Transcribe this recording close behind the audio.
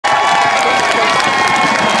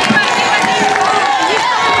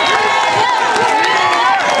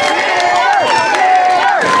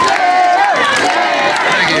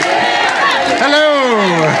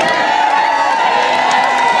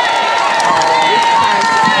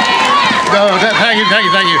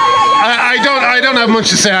thank you. I don't have much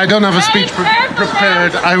to say. I don't have a speech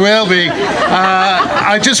prepared. I will be.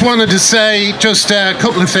 I just wanted to say just a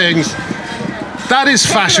couple of things. That is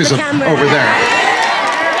fascism over there.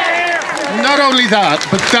 Not only that,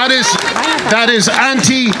 but that is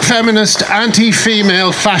anti-feminist,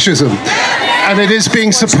 anti-female fascism, and it is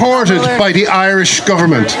being supported by the Irish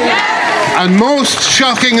government. And most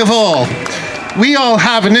shocking of all, we all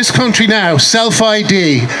have in this country now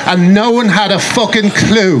self-ID, and no one had a fucking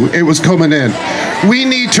clue it was coming in. We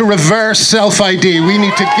need to reverse self-ID. We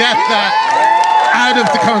need to get that out of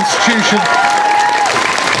the Constitution.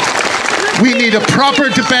 We need a proper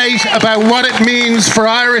debate about what it means for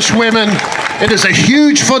Irish women. It is a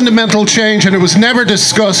huge fundamental change, and it was never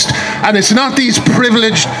discussed. And it's not these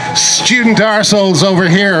privileged student arseholes over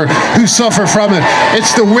here who suffer from it.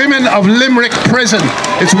 It's the women of Limerick prison.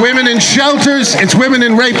 It's women in shelters. It's women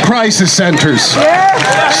in rape crisis centres.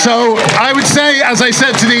 So I would say, as I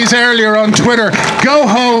said to these earlier on Twitter, go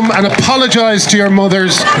home and apologise to your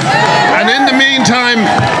mothers. And in the meantime,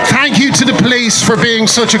 thank you to the police for being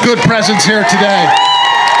such a good presence here today,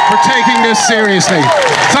 for taking this seriously.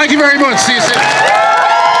 Thank you very much. See you soon.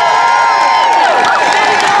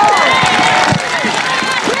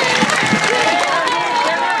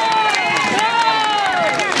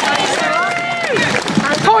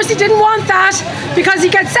 Of course he didn't want that, because he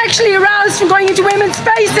gets sexually aroused from going into women's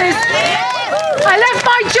spaces. I left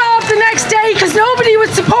my job the next day because nobody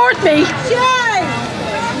would support me.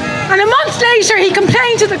 And a month later he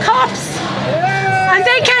complained to the cops. And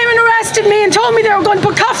they came and arrested me and told me they were going to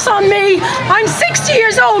put cuffs on me. I'm 60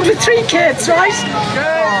 years old with 3 kids, right?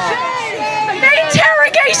 And they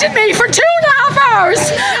interrogated me for 2.5 hours,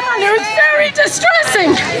 and it was very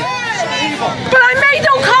distressing. But I made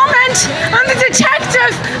no comment, and the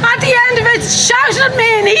detective at the end of it shouted at me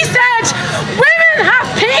and he said, "Women have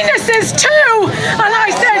penises too." And I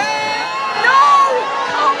said, "No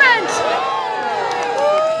comment."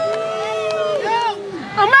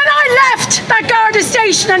 And when I left that Garda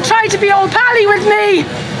station and tried to be all pally with me,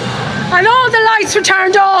 and all the lights were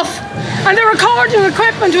turned off, and the recording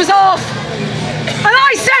equipment was off, and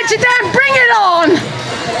I said to them, "Bring it on."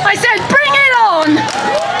 I said, "Bring it on." And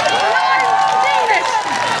I've seen it.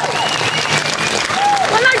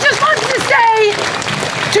 And I just wanted to say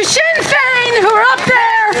to Sinn Féin, who are up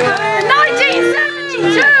there, in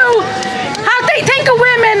 1972, how they think of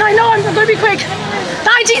women. I know I'm going to be quick.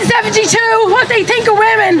 1972, what they think of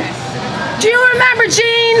women. Do you remember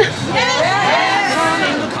Jean?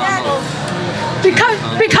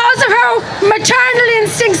 Because of her maternal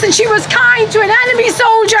instincts, and she was kind to an enemy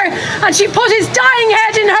soldier, and she put his dying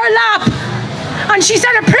head in her lap, and she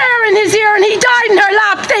said a prayer in his ear, and he died in her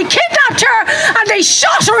lap. They kidnapped her and they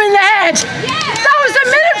shot her in the head. That was the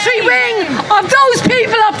military wing of those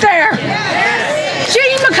people up there.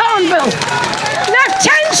 Jean McConville left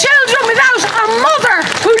 10 children without a mother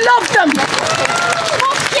who loved them.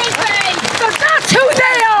 So that's who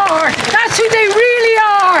they are. That's who they really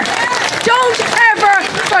are. Don't ever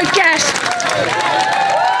forget